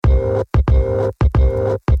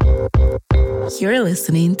You're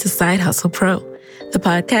listening to Side Hustle Pro, the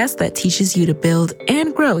podcast that teaches you to build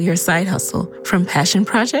and grow your side hustle from passion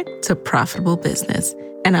project to profitable business.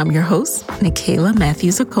 And I'm your host, Nicaila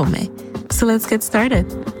Matthews-Okome. So let's get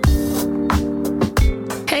started.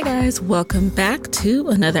 Hey guys, welcome back to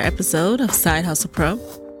another episode of Side Hustle Pro.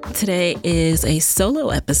 Today is a solo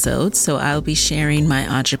episode, so I'll be sharing my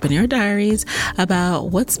entrepreneur diaries about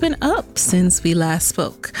what's been up since we last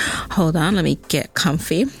spoke. Hold on, let me get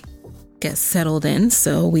comfy, get settled in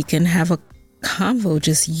so we can have a convo,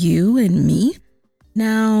 just you and me.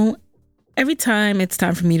 Now, every time it's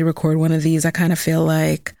time for me to record one of these, I kind of feel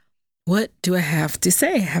like, what do I have to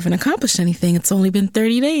say? I haven't accomplished anything. It's only been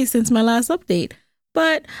 30 days since my last update.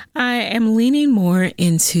 But I am leaning more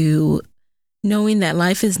into knowing that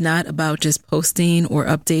life is not about just posting or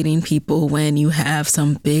updating people when you have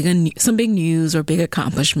some big news or big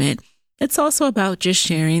accomplishment. It's also about just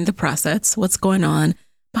sharing the process, what's going on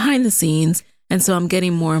behind the scenes. And so I'm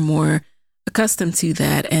getting more and more accustomed to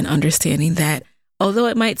that and understanding that although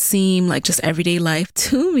it might seem like just everyday life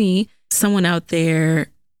to me, someone out there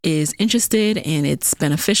is interested and it's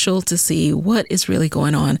beneficial to see what is really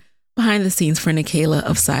going on behind the scenes for Nicaila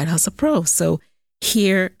of Side Hustle Pro. So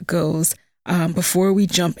here goes. Before we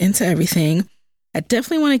jump into everything, I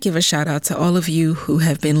definitely want to give a shout out to all of you who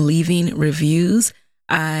have been leaving reviews.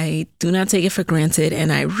 I do not take it for granted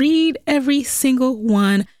and I read every single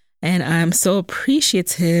one, and I'm so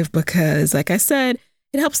appreciative because, like I said,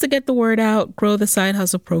 it helps to get the word out, grow the Side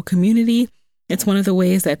Hustle Pro community. It's one of the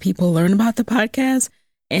ways that people learn about the podcast.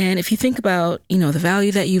 And if you think about, the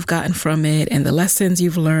value that you've gotten from it and the lessons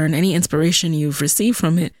you've learned, any inspiration you've received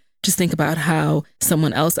from it, just think about how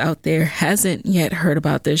someone else out there hasn't yet heard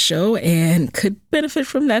about this show and could benefit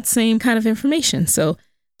from that same kind of information. So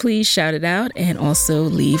please shout it out and also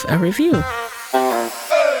leave a review.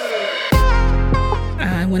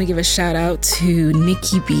 I want to give a shout out to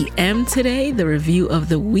Nikki BM today, the review of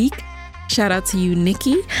the week. Shout out to you,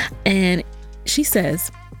 Nikki. And she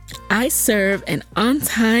says, I serve an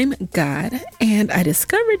on-time God and I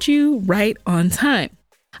discovered you right on time.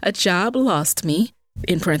 A job lost me,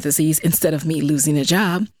 in parentheses, instead of me losing a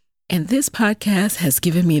job. And this podcast has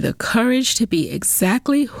given me the courage to be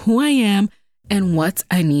exactly who I am and what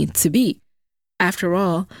I need to be. After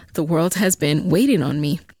all, the world has been waiting on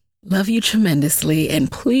me. Love you tremendously, and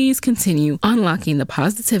please continue unlocking the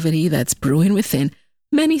positivity that's brewing within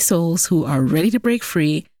many souls who are ready to break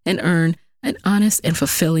free and earn an honest and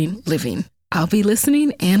fulfilling living. I'll be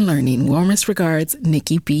listening and learning. Warmest regards,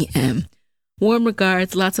 Nikki BM. Warm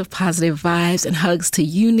regards, lots of positive vibes and hugs to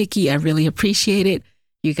you, Nikki. I really appreciate it.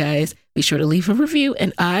 You guys, be sure to leave a review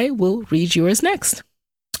and I will read yours next.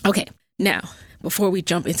 Okay, now, before we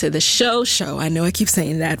jump into the show, I know I keep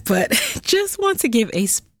saying that, but just want to give a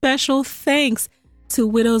special thanks to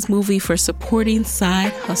Widow's Movie for supporting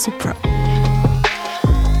Side Hustle Pro.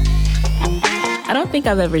 I don't think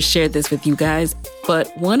I've ever shared this with you guys,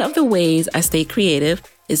 but one of the ways I stay creative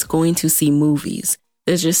is going to see movies.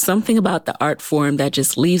 There's just something about the art form that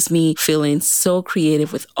just leaves me feeling so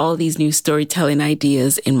creative with all these new storytelling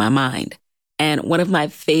ideas in my mind. And one of my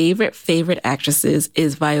favorite actresses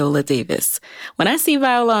is Viola Davis. When I see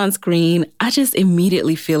Viola on screen, I just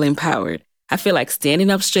immediately feel empowered. I feel like standing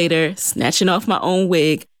up straighter, snatching off my own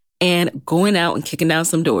wig, and going out and kicking down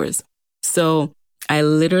some doors. So I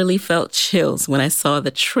literally felt chills when I saw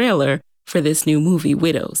the trailer for this new movie,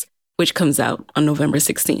 Widows, which comes out on November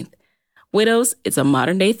 16th. Widows is a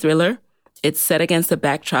modern-day thriller. It's set against the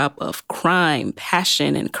backdrop of crime,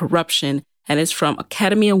 passion, and corruption, and is from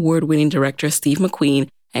Academy Award-winning director Steve McQueen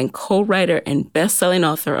and co-writer and best-selling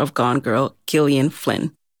author of Gone Girl, Gillian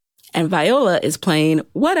Flynn. And Viola is playing,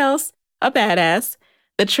 what else? A badass.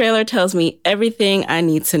 The trailer tells me everything I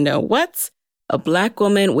need to know. What? A Black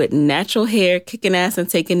woman with natural hair, kicking ass and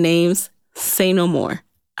taking names? Say no more.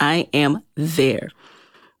 I am there.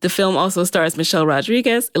 The film also stars Michelle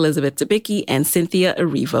Rodriguez, Elizabeth Debicki, and Cynthia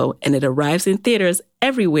Erivo, and it arrives in theaters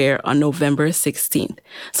everywhere on November 16th.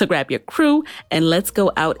 So grab your crew and let's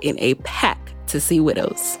go out in a pack to see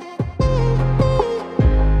Widows.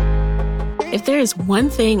 If there is one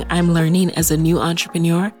thing I'm learning as a new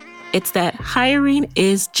entrepreneur, it's that hiring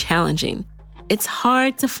is challenging. It's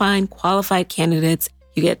hard to find qualified candidates.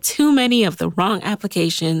 You get too many of the wrong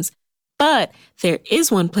applications. But there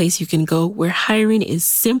is one place you can go where hiring is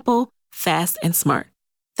simple, fast, and smart.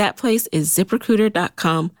 That place is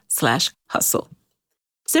ZipRecruiter.com/hustle.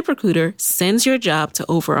 ZipRecruiter sends your job to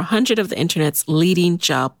over 100 of the internet's leading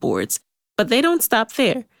job boards. But they don't stop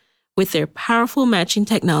there. With their powerful matching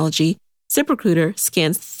technology, ZipRecruiter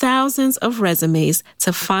scans thousands of resumes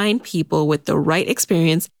to find people with the right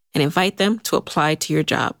experience and invite them to apply to your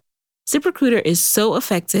job. ZipRecruiter is so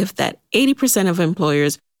effective that 80% of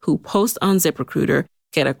employers who post on ZipRecruiter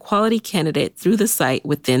get a quality candidate through the site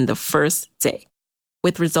within the first day.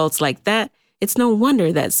 With results like that, it's no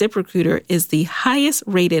wonder that ZipRecruiter is the highest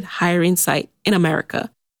rated hiring site in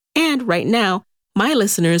America. And right now, my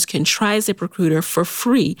listeners can try ZipRecruiter for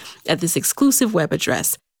free at this exclusive web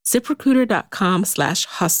address,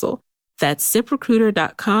 ZipRecruiter.com/hustle. That's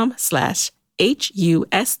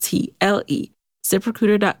ZipRecruiter.com/HUSTLE.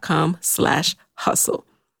 ZipRecruiter.com/hustle.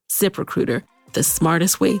 ZipRecruiter, the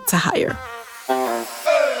smartest way to hire.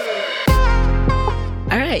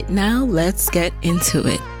 All right, now let's get into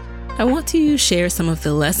it. I want to share some of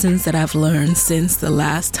the lessons that I've learned since the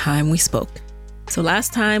last time we spoke. So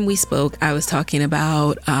last time we spoke, I was talking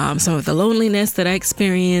about some of the loneliness that I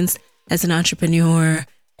experienced as an entrepreneur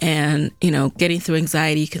and, getting through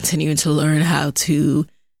anxiety, continuing to learn how to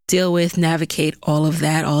deal with, navigate all of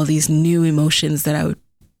that, all these new emotions that I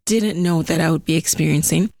didn't know that I would be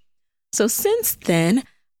experiencing. So since then,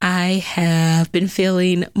 I have been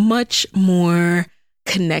feeling much more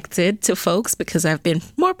connected to folks because I've been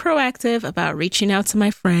more proactive about reaching out to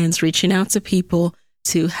my friends, reaching out to people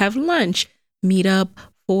to have lunch, meet up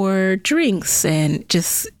for drinks, and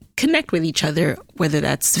just connect with each other, whether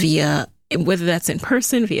that's in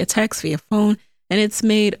person, via text, via phone. And it's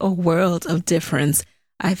made a world of difference.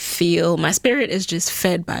 I feel my spirit is just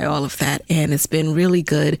fed by all of that. And it's been really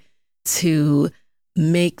good to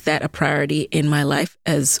make that a priority in my life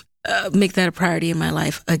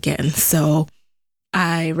again. So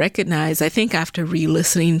I recognize, I think after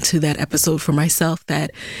re-listening to that episode for myself,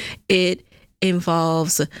 that it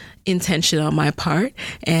involves intention on my part.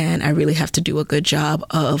 And I really have to do a good job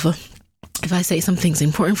of, if I say something's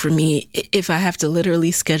important for me, if I have to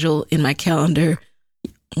literally schedule in my calendar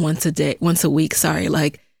once a week,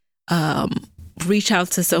 reach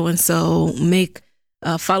out to so-and-so, make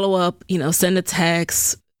a follow-up, send a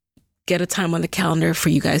text, get a time on the calendar for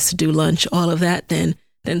you guys to do lunch, all of that, then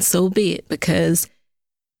so be it, because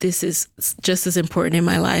this is just as important in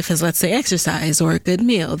my life as, let's say, exercise or a good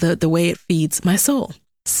meal, the way it feeds my soul.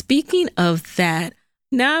 Speaking of that,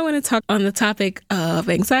 now I want to talk on the topic of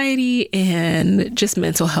anxiety and just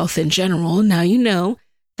mental health in general. Now, you know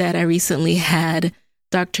that I recently had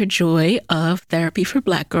Dr. Joy of Therapy for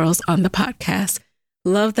Black Girls on the podcast.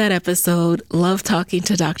 Love that episode. Love talking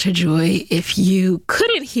to Dr. Joy. If you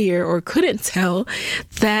couldn't hear or couldn't tell,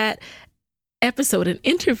 that episode and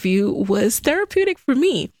interview was therapeutic for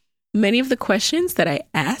me. Many of the questions that I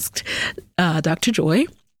asked Dr. Joy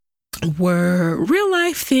were real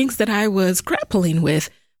life things that I was grappling with.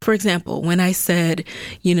 For example, when I said,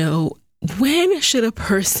 when should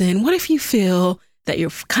what if you feel that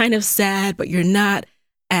you're kind of sad, but you're not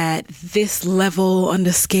at this level on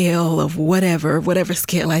the scale of whatever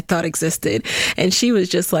scale I thought existed. And she was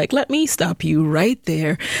just like, let me stop you right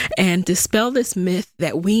there and dispel this myth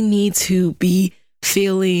that we need to be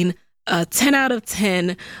feeling 10 out of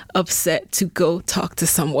 10 upset to go talk to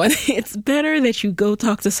someone. It's better that you go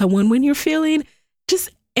talk to someone when you're feeling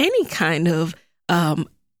just any kind of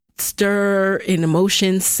stir in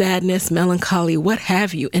emotion, sadness, melancholy, what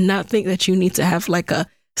have you, and not think that you need to have like a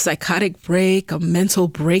psychotic break, a mental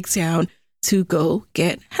breakdown to go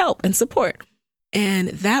get help and support. And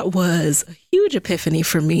that was a huge epiphany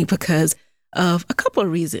for me because of a couple of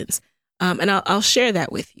reasons. And I'll share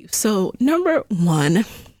that with you. So number one,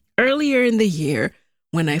 earlier in the year,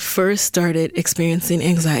 when I first started experiencing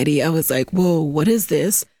anxiety, I was like, whoa, what is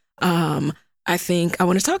this? I think I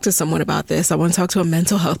want to talk to someone about this. I want to talk to a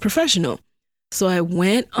mental health professional. So I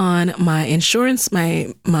went on my health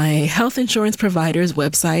insurance provider's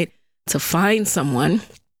website to find someone,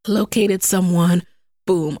 located someone,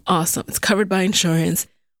 boom, awesome. It's covered by insurance,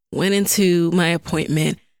 went into my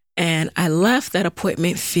appointment, and I left that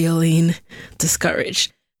appointment feeling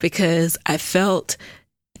discouraged because I felt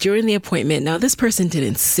during the appointment, now this person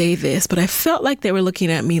didn't say this, but I felt like they were looking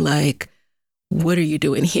at me like, what are you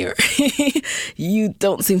doing here? You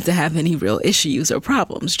don't seem to have any real issues or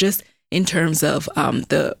problems, just in terms of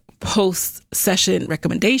the post-session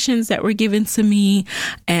recommendations that were given to me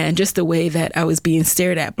and just the way that I was being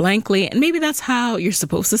stared at blankly. And maybe that's how you're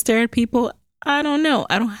supposed to stare at people. I don't know.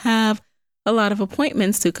 I don't have a lot of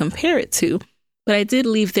appointments to compare it to, but I did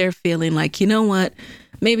leave there feeling like, you know what?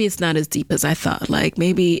 Maybe it's not as deep as I thought. Like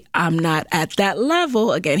maybe I'm not at that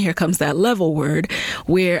level. Again, here comes that level word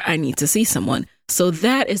where I need to see someone. So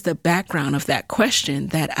that is the background of that question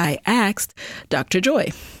that I asked Dr.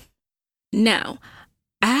 Joy. Now,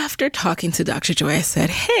 after talking to Dr. Joy, I said,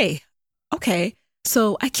 hey, okay,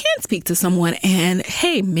 so I can't speak to someone and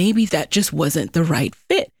hey, maybe that just wasn't the right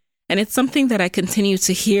fit. And it's something that I continue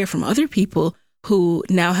to hear from other people who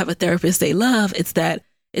now have a therapist they love, it's that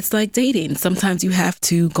it's like dating. Sometimes you have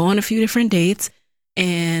to go on a few different dates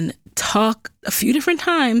and talk a few different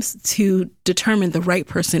times to determine the right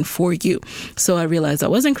person for you. So I realized I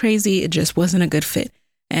wasn't crazy. It just wasn't a good fit.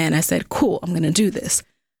 And I said, cool, I'm going to do this.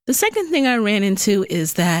 The second thing I ran into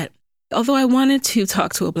is that although I wanted to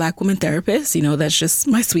talk to a Black woman therapist, that's just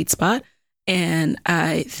my sweet spot. And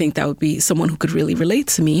I think that would be someone who could really relate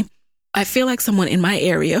to me. I feel like someone in my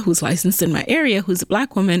area who's licensed in my area, who's a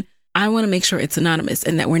Black woman, I want to make sure it's anonymous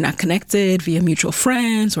and that we're not connected via mutual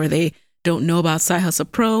friends or they don't know about Side Hustle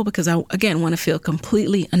Pro, because I, again, want to feel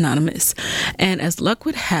completely anonymous. And as luck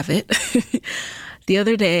would have it, the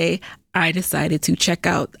other day, I decided to check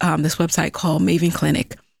out this website called Maven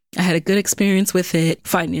Clinic. I had a good experience with it,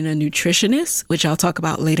 finding a nutritionist, which I'll talk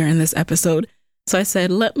about later in this episode. So I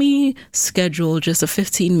said, let me schedule just a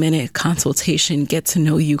 15-minute consultation, get to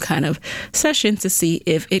know you kind of session to see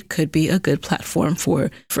if it could be a good platform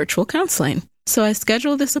for virtual counseling. So I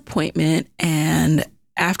scheduled this appointment, and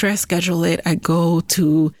after I schedule it, I go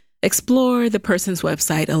to explore the person's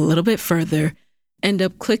website a little bit further, end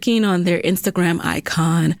up clicking on their Instagram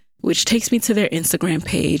icon, which takes me to their Instagram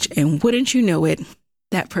page. And wouldn't you know it,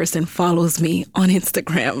 that person follows me on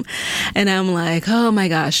Instagram. And I'm like, oh my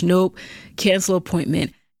gosh, nope, cancel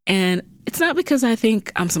appointment. And it's not because I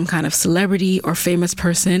think I'm some kind of celebrity or famous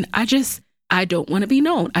person. I don't want to be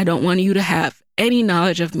known. I don't want you to have any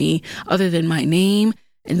knowledge of me other than my name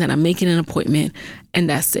and that I'm making an appointment, and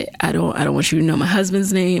that's it. I don't want you to know my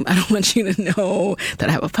husband's name. I don't want you to know that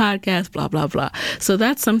I have a podcast, blah, blah, blah. So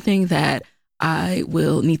that's something that I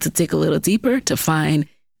will need to dig a little deeper to find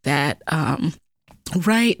that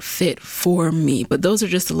right fit for me. But those are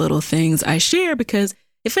just the little things I share because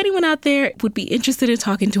if anyone out there would be interested in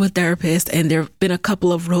talking to a therapist and there have been a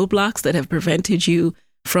couple of roadblocks that have prevented you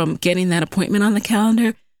from getting that appointment on the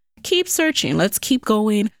calendar, keep searching. Let's keep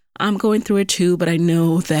going. I'm going through it too, but I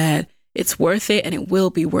know that it's worth it and it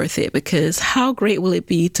will be worth it because how great will it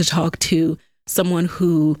be to talk to someone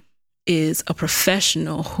who is a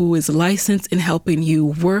professional, who is licensed in helping you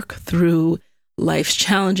work through life's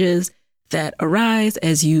challenges that arise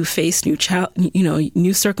as you face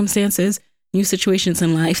new circumstances, new situations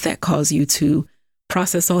in life that cause you to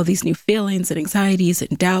process all these new feelings and anxieties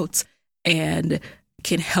and doubts and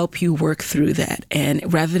can help you work through that.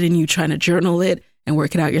 And rather than you trying to journal it and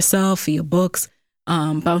work it out yourself via books,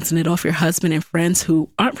 bouncing it off your husband and friends who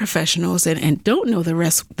aren't professionals and don't know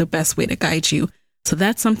the best way to guide you. So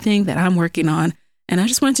that's something that I'm working on. And I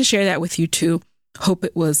just wanted to share that with you too. Hope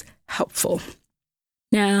it was helpful.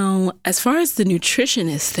 Now, as far as the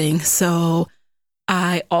nutritionist thing, so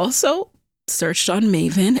I also searched on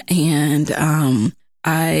Maven and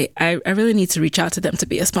I really need to reach out to them to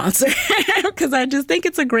be a sponsor because I just think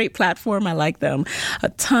it's a great platform. I like them a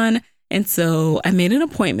ton. And so I made an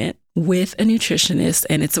appointment with a nutritionist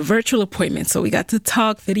and it's a virtual appointment. So we got to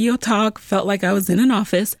talk, video talk, felt like I was in an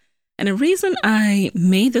office. And the reason I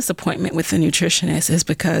made this appointment with a nutritionist is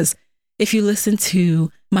because if you listen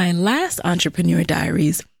to my last Entrepreneur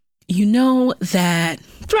Diaries, you know that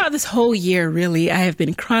throughout this whole year, really, I have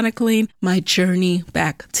been chronicling my journey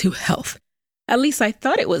back to health. At least I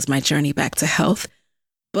thought it was my journey back to health.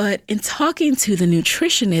 But in talking to the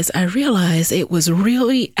nutritionist, I realized it was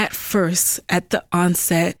really at first, at the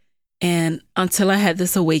onset, and until I had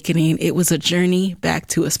this awakening, it was a journey back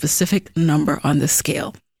to a specific number on the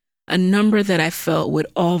scale. A number that I felt would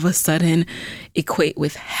all of a sudden equate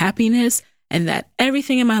with happiness and that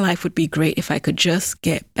everything in my life would be great if I could just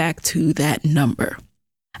get back to that number.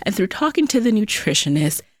 And through talking to the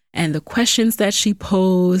nutritionist and the questions that she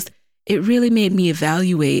posed, it really made me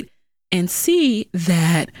evaluate and see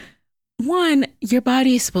that, one, your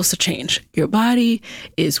body is supposed to change. Your body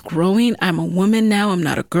is growing. I'm a woman now. I'm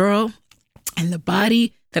not a girl. And the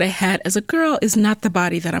body that I had as a girl is not the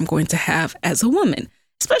body that I'm going to have as a woman,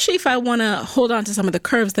 especially if I want to hold on to some of the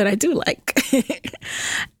curves that I do like.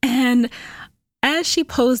 And as she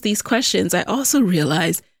posed these questions, I also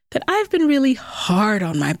realized that I've been really hard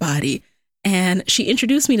on my body. And she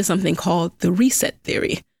introduced me to something called the reset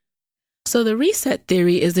theory. So the reset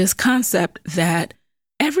theory is this concept that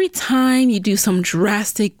every time you do some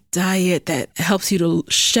drastic diet that helps you to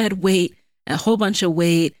shed weight, a whole bunch of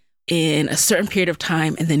weight in a certain period of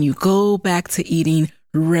time, and then you go back to eating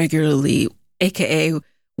regularly, aka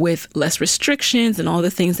with less restrictions and all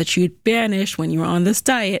the things that you'd banished when you were on this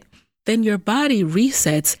diet, then your body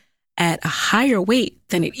resets at a higher weight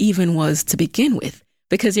than it even was to begin with.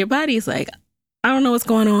 Because your body's like, I don't know what's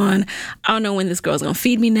going on. I don't know when this girl's going to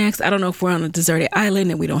feed me next. I don't know if we're on a deserted island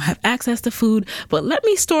and we don't have access to food, but let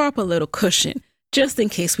me store up a little cushion just in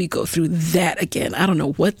case we go through that again. I don't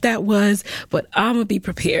know what that was, but I'm going to be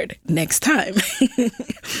prepared next time.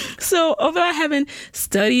 So although I haven't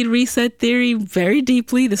studied reset theory very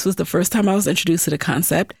deeply, this was the first time I was introduced to the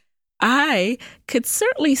concept, I could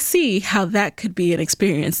certainly see how that could be an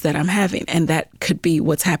experience that I'm having. And that could be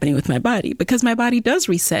what's happening with my body, because my body does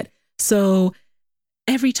reset. So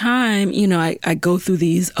every time, I go through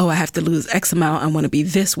these, I have to lose X amount. I want to be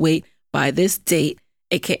this weight by this date,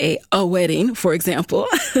 AKA a wedding, for example,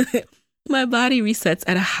 my body resets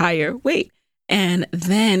at a higher weight. And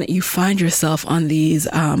then you find yourself on these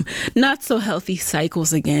not so healthy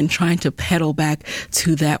cycles again, trying to pedal back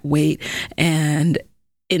to that weight. And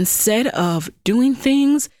instead of doing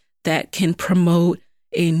things that can promote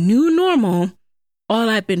a new normal, all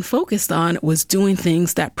I've been focused on was doing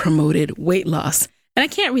things that promoted weight loss. And I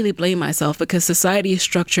can't really blame myself, because society is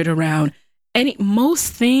structured around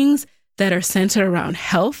most things that are centered around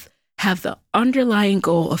health have the underlying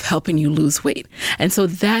goal of helping you lose weight. And so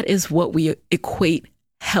that is what we equate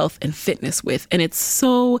health and fitness with. And it's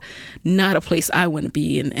so not a place I want to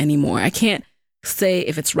be in anymore. I can't say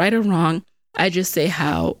if it's right or wrong. I just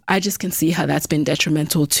can see how that's been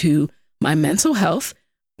detrimental to my mental health,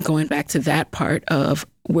 going back to that part of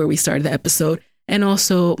where we started the episode, and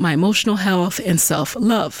also my emotional health and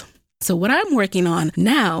self-love. So what I'm working on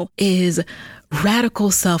now is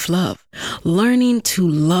radical self-love, learning to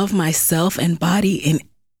love myself and body in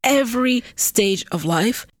every stage of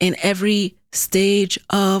life, in every stage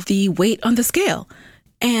of the weight on the scale,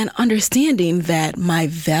 and understanding that my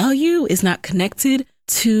value is not connected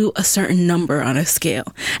to a certain number on a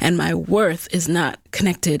scale, and my worth is not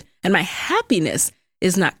connected, and my happiness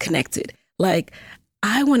is not connected. Like,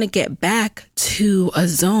 I want to get back to a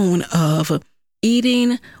zone of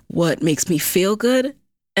eating what makes me feel good.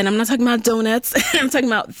 And I'm not talking about donuts. I'm talking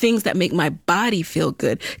about things that make my body feel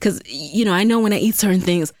good. Because, I know when I eat certain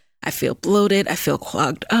things, I feel bloated, I feel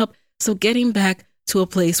clogged up. So getting back to a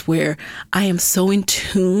place where I am so in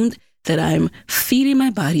tune that I'm feeding my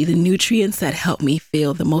body the nutrients that help me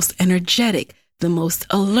feel the most energetic, the most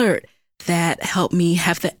alert, that help me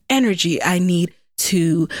have the energy I need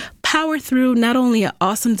to power through not only an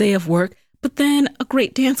awesome day of work, but then a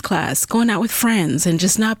great dance class, going out with friends, and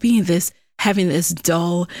just not having this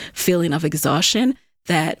dull feeling of exhaustion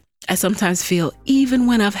that I sometimes feel even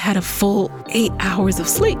when I've had a full 8 hours of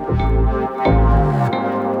sleep.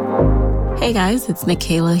 Hey guys, it's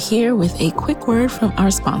Nikayla here with a quick word from our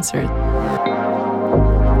sponsor.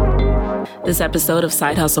 This episode of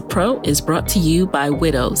Side Hustle Pro is brought to you by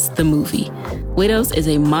Widows, the movie. Widows is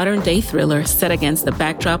a modern-day thriller set against the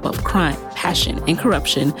backdrop of crime, passion, and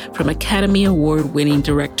corruption from Academy Award-winning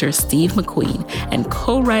director Steve McQueen and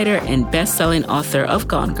co-writer and best-selling author of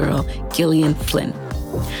Gone Girl, Gillian Flynn.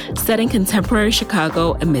 Set in contemporary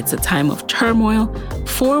Chicago amidst a time of turmoil,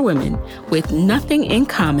 4 women with nothing in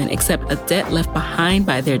common except a debt left behind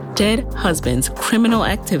by their dead husband's criminal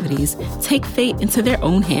activities take fate into their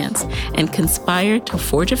own hands and conspire to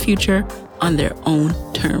forge a future on their own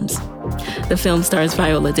terms. The film stars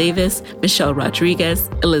Viola Davis, Michelle Rodriguez,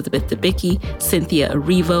 Elizabeth Debicki, Cynthia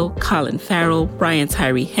Erivo, Colin Farrell, Brian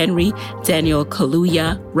Tyree Henry, Daniel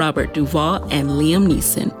Kaluuya, Robert Duvall, and Liam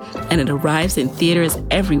Neeson, and it arrives in theaters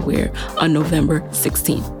everywhere on November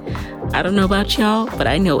 16th. I don't know about y'all, but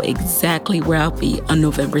I know exactly where I'll be on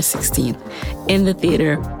November 16th, in the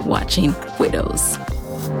theater watching Widows.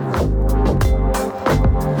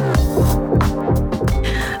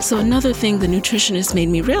 So another thing the nutritionist made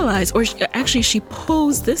me realize, or actually she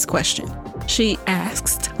posed this question. She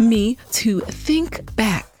asked me to think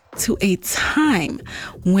back to a time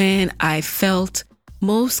when I felt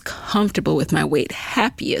most comfortable with my weight,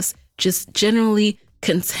 happiest, just generally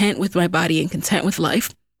content with my body and content with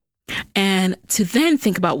life, and to then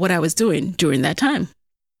think about what I was doing during that time.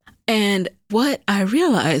 And what I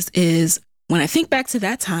realized is when I think back to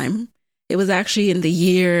that time, it was actually in the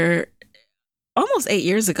year almost 8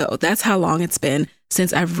 years ago. That's how long it's been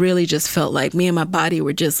since I've really just felt like me and my body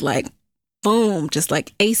were just like, boom, just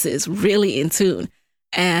like aces, really in tune.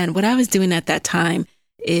 And what I was doing at that time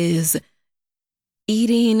is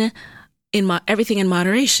eating everything in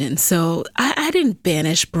moderation. So I didn't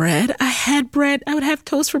banish bread. I had bread. I would have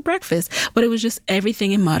toast for breakfast, but it was just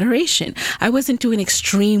everything in moderation. I wasn't doing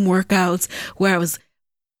extreme workouts where I was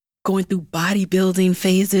going through bodybuilding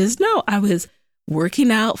phases. No, I was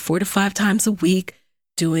working out 4 to 5 times a week,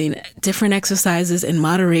 doing different exercises in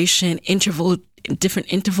moderation,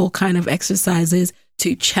 different interval kind of exercises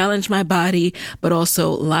to challenge my body, but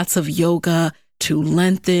also lots of yoga to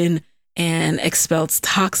lengthen and expel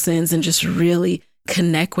toxins and just really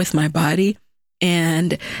connect with my body.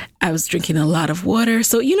 and I was drinking a lot of water.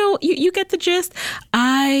 So, you get the gist.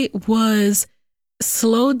 I was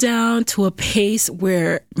slowed down to a pace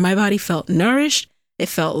where my body felt nourished, it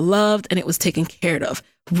felt loved, and it was taken care of,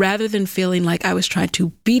 rather than feeling like I was trying to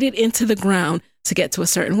beat it into the ground to get to a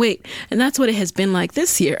certain weight. And that's what it has been like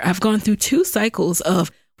this year. I've gone through 2 cycles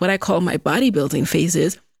of what I call my bodybuilding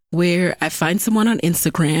phases, where I find someone on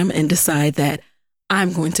Instagram and decide that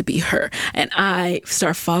I'm going to be her. And I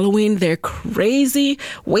start following their crazy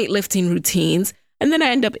weightlifting routines. And then I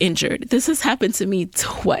end up injured. This has happened to me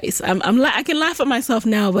twice. I can laugh at myself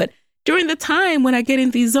now, but during the time when I get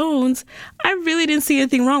in these zones, I really didn't see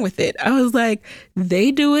anything wrong with it. I was like,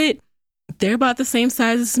 they do it. They're about the same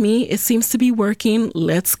size as me. It seems to be working.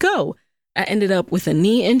 Let's go. I ended up with a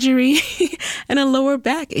knee injury and a lower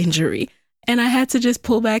back injury. And I had to just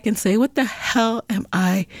pull back and say, what the hell am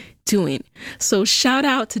I doing? So shout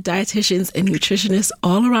out to dietitians and nutritionists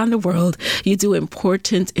all around the world. You do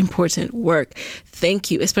important work. Thank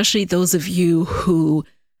you, especially those of you who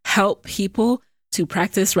help people to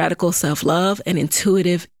practice radical self-love and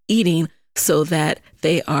intuitive eating so that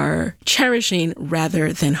they are cherishing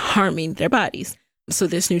rather than harming their bodies. So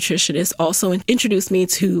this nutritionist also introduced me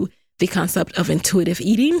to the concept of intuitive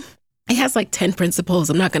eating. It has like 10 principles.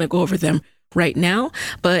 I'm not going to go over them right now,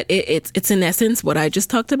 but it's in essence what I just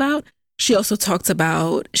talked about. She also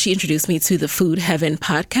she introduced me to the Food Heaven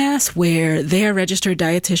podcast, where they're registered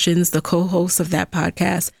dietitians, the co-hosts of that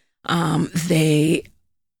podcast.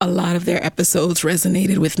 A lot of their episodes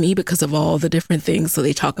resonated with me because of all the different things. So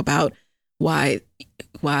they talk about why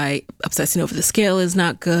obsessing over the scale is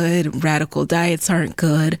not good, radical diets aren't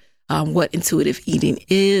good, what intuitive eating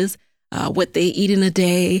is, what they eat in a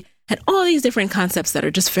day, and all these different concepts that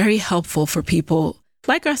are just very helpful for people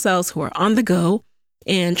like ourselves who are on the go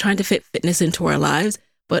and trying to fit fitness into our lives,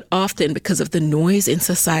 but often because of the noise in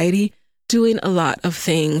society, doing a lot of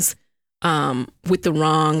things with the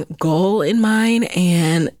wrong goal in mind,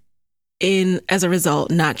 and as a result,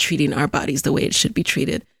 not treating our bodies the way it should be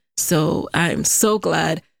treated. So I'm so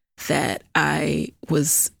glad that I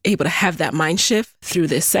was able to have that mind shift through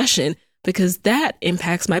this session, because that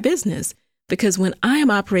impacts my business. Because when I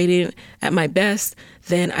am operating at my best,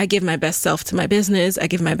 then I give my best self to my business. I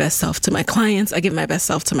give my best self to my clients. I give my best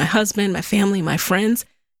self to my husband, my family, my friends.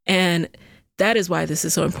 And that is why this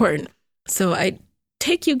is so important. So I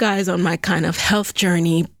take you guys on my kind of health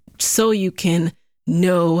journey so you can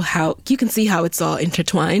see how it's all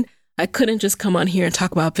intertwined. I couldn't just come on here and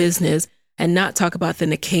talk about business and not talk about the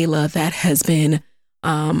Nikayla that has been,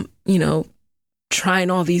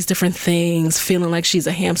 trying all these different things, feeling like she's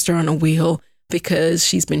a hamster on a wheel because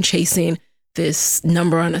she's been chasing this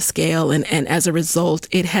number on a scale. And as a result,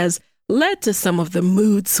 it has led to some of the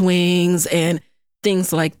mood swings and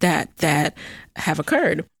things like that have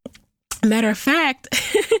occurred. Matter of fact,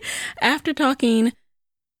 after talking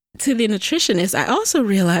to the nutritionist, I also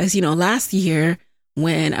realized, last year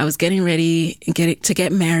when I was getting ready to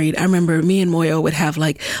get married, I remember me and Moyo would have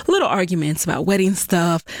like little arguments about wedding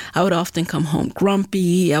stuff. I would often come home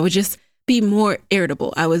grumpy. I would just be more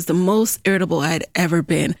irritable. I was the most irritable I'd ever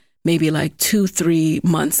been, maybe like 2-3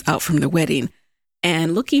 months out from the wedding.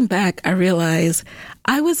 And looking back, I realized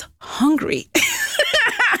I was hungry.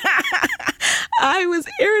 I was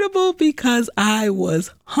irritable because I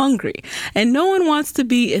was hungry. And no one wants to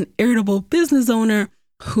be an irritable business owner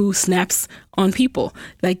who snaps on people.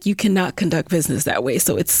 Like, you cannot conduct business that way.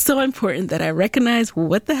 So it's so important that I recognize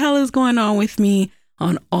what the hell is going on with me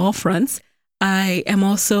on all fronts. I am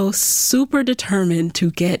also super determined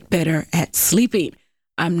to get better at sleeping.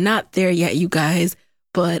 I'm not there yet, you guys,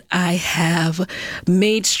 but I have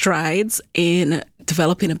made strides in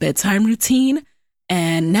developing a bedtime routine.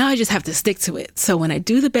 And now I just have to stick to it. So when I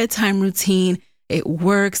do the bedtime routine, it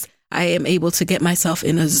works. I am able to get myself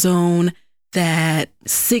in a zone that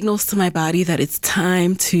signals to my body that it's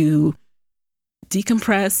time to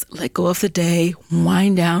decompress, let go of the day,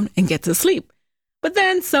 wind down, and get to sleep. But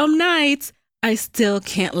then some nights, I still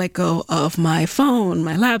can't let go of my phone,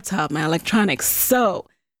 my laptop, my electronics. So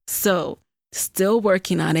still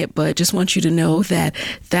working on it, but just want you to know that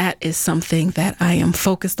that is something that I am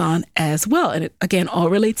focused on as well. And it, again, all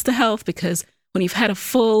relates to health, because when you've had a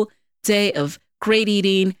full day of great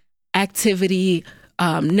eating, activity,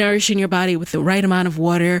 nourishing your body with the right amount of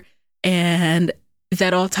water, and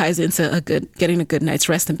that all ties into getting a good night's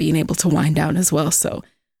rest and being able to wind down as well. So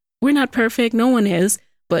we're not perfect. No one is,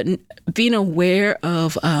 but being aware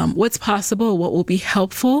of what's possible, what will be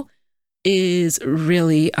helpful is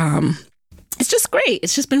really, it's just great.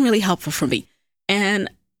 It's just been really helpful for me. And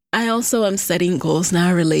I also am setting goals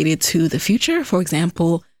now related to the future. For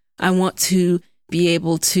example, I want to be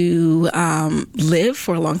able to live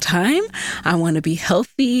for a long time. I want to be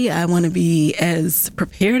healthy. I want to be as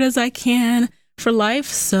prepared as I can for life.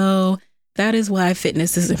 So that is why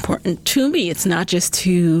fitness is important to me. It's not just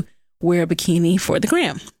to wear a bikini for the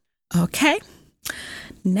gram. Okay.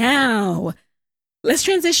 Now, let's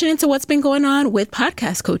transition into what's been going on with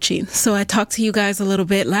podcast coaching. So I talked to you guys a little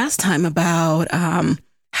bit last time about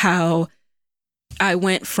how I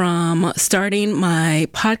went from starting my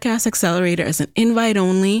podcast accelerator as an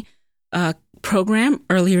invite-only program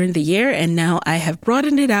earlier in the year, and now I have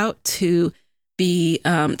broadened it out to be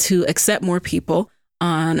to accept more people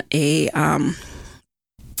on a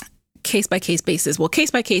case-by-case basis. Well,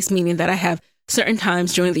 case-by-case meaning that I have certain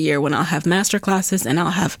times during the year when I'll have master classes and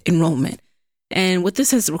I'll have enrollment. And what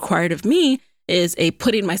this has required of me is a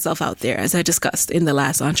putting myself out there, as I discussed in the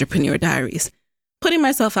last Entrepreneur Diaries. Putting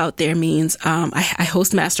myself out there means I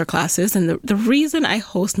host master classes. And the reason I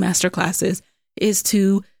host master classes is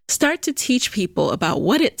to start to teach people about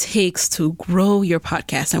what it takes to grow your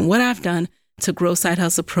podcast and what I've done to grow Side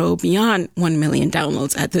Hustle Pro beyond 1 million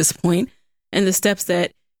downloads at this point, and the steps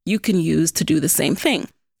that you can use to do the same thing.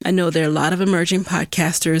 I know there are a lot of emerging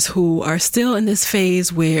podcasters who are still in this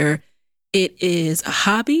phase where it is a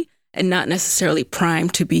hobby and not necessarily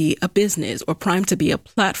primed to be a business or primed to be a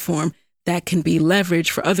platform that can be leveraged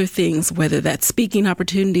for other things, whether that's speaking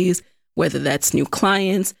opportunities, whether that's new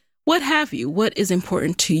clients, what have you, what is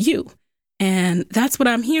important to you. And that's what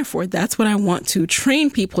I'm here for. That's what I want to train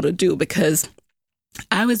people to do, because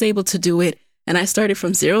I was able to do it and I started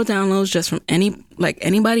from 0 downloads, just from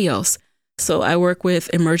anybody else. So I work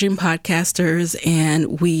with emerging podcasters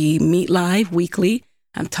and we meet live weekly.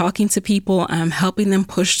 I'm talking to people. I'm helping them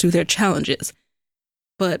push through their challenges.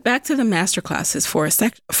 But back to the masterclasses for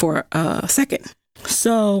a second.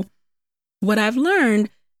 So what I've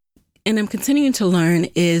learned, and I'm continuing to learn,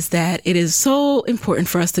 is that it is so important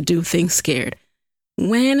for us to do things scared.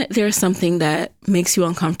 When there's something that makes you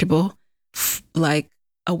uncomfortable, like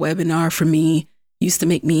a webinar for me used to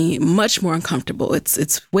make me much more uncomfortable.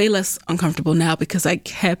 It's way less uncomfortable now because I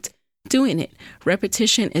kept doing it.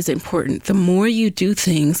 Repetition is important. The more you do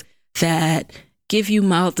things that give you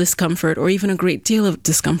mild discomfort or even a great deal of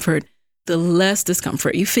discomfort, the less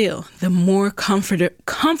discomfort you feel, the more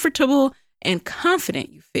comfortable and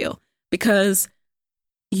confident you feel, because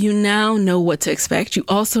you now know what to expect. You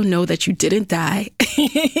also know that you didn't die.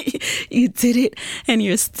 You did it and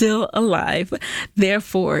you're still alive.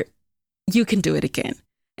 Therefore, you can do it again.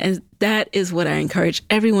 And that is what I encourage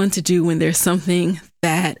everyone to do when there's something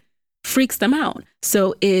that freaks them out.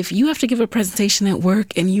 So if you have to give a presentation at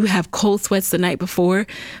work and you have cold sweats the night before,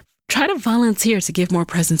 try to volunteer to give more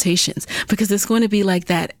presentations, because it's going to be like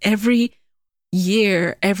that every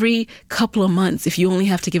year, every couple of months, if you only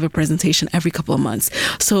have to give a presentation every couple of months.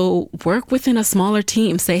 So work within a smaller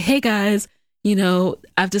team. Say, hey guys,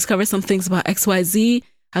 I've discovered some things about XYZ.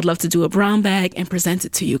 I'd love to do a brown bag and present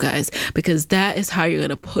it to you guys, because that is how you're going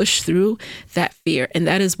to push through that fear. And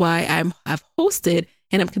that is why I've hosted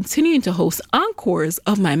and I'm continuing to host encores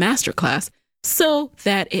of my masterclass so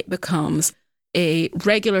that it becomes a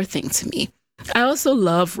regular thing to me. I also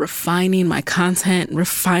love refining my content,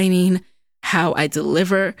 refining how I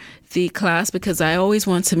deliver the class, because I always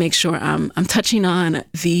want to make sure I'm touching on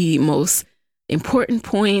the most important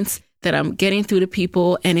points, that I'm getting through to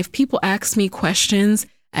people. And if people ask me questions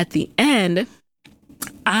at the end,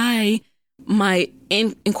 I might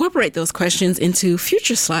incorporate those questions into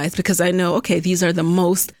future slides, because I know, okay, these are the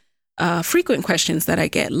most frequent questions that I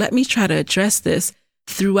get. Let me try to address this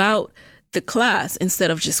throughout the class instead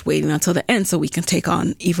of just waiting until the end so we can take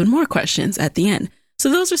on even more questions at the end. So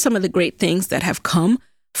those are some of the great things that have come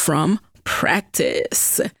from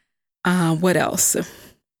practice. What else?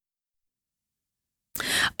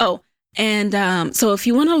 Oh, and so if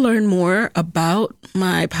you want to learn more about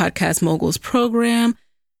my Podcast Moguls program,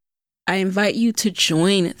 I invite you to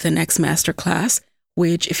join the next masterclass,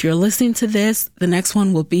 which, if you're listening to this, the next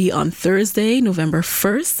one will be on Thursday, November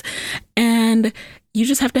 1st. And you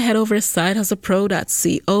just have to head over to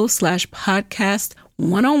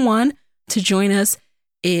sidehustlepro.co/podcast101 to join us.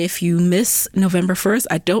 If you miss November 1st,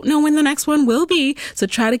 I don't know when the next one will be, so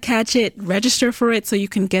try to catch it, register for it so you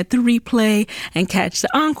can get the replay and catch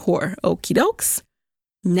the encore. Okie dokes.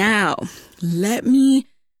 Now, let me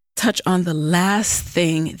touch on the last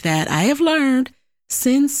thing that I have learned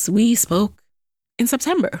since we spoke in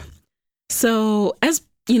September. So, as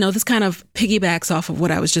you know, this kind of piggybacks off of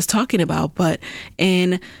what I was just talking about, but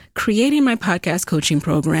in creating my podcast coaching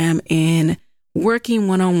program, in working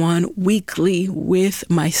one-on-one weekly with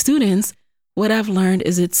my students, what I've learned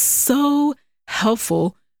is it's so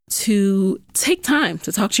helpful to take time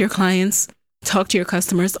to talk to your clients, talk to your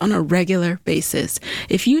customers on a regular basis.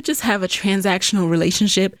 If you just have a transactional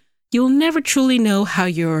relationship, you'll never truly know how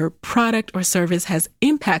your product or service has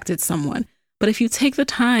impacted someone. But if you take the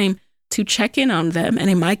time to check in on them, and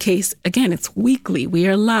in my case, again, it's weekly, we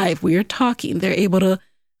are live, we are talking, they're able to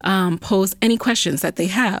pose any questions that they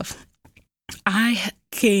have. I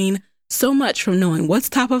gain so much from knowing what's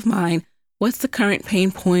top of mind, what's the current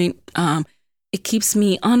pain point. It keeps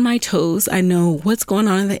me on my toes. I know what's going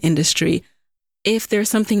on in the industry. If there's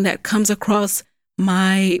something that comes across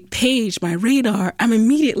my page, my radar, I'm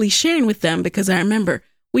immediately sharing with them because I remember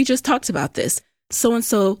we just talked about this.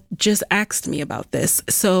 So-and-so just asked me about this.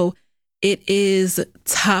 So it is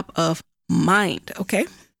top of mind. Okay.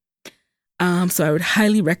 So I would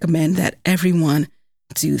highly recommend that everyone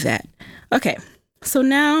do that. Okay. So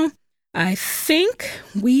now I think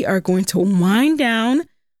we are going to wind down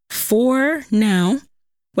for now.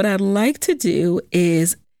 What I'd like to do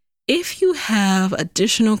is, if you have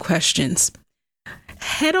additional questions,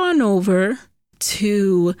 head on over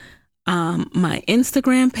to my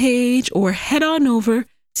Instagram page or head on over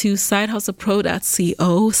to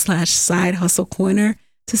sidehustlepro.co/sidehustlecorner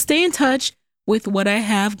to stay in touch with what I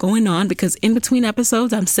have going on, because in between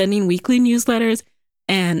episodes, I'm sending weekly newsletters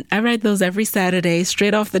and I write those every Saturday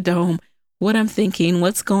straight off the dome, what I'm thinking,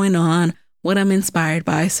 what's going on, what I'm inspired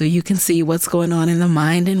by, so you can see what's going on in the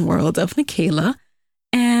mind and world of Nicaila.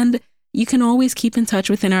 And you can always keep in touch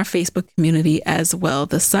within our Facebook community as well,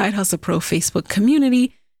 the Side Hustle Pro Facebook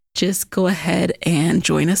community. Just go ahead and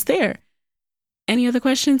join us there. Any other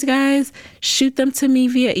questions, guys? Shoot them to me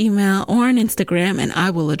via email or on Instagram, and I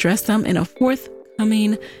will address them in a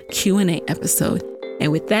forthcoming Q&A episode.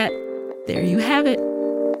 And with that, there you have it.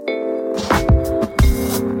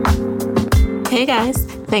 Hey guys,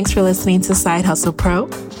 thanks for listening to Side Hustle Pro.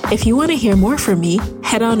 If you want to hear more from me,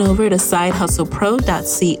 head on over to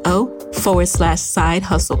sidehustlepro.co/Side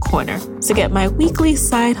Hustle Corner to get my weekly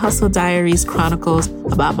Side Hustle Diaries chronicles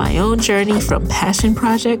about my own journey from passion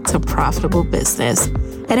project to profitable business.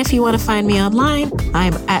 And if you want to find me online,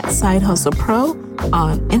 I'm at Side Hustle Pro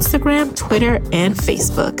on Instagram, Twitter, and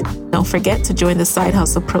Facebook. Don't forget to join the Side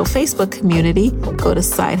Hustle Pro Facebook community. Go to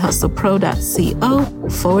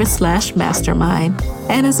sidehustlepro.co/mastermind.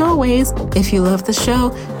 And as always, if you love the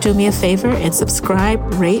show, do me a favor and subscribe,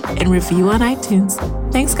 rate, and review on iTunes.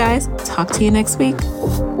 Thanks, guys. Talk to you next week.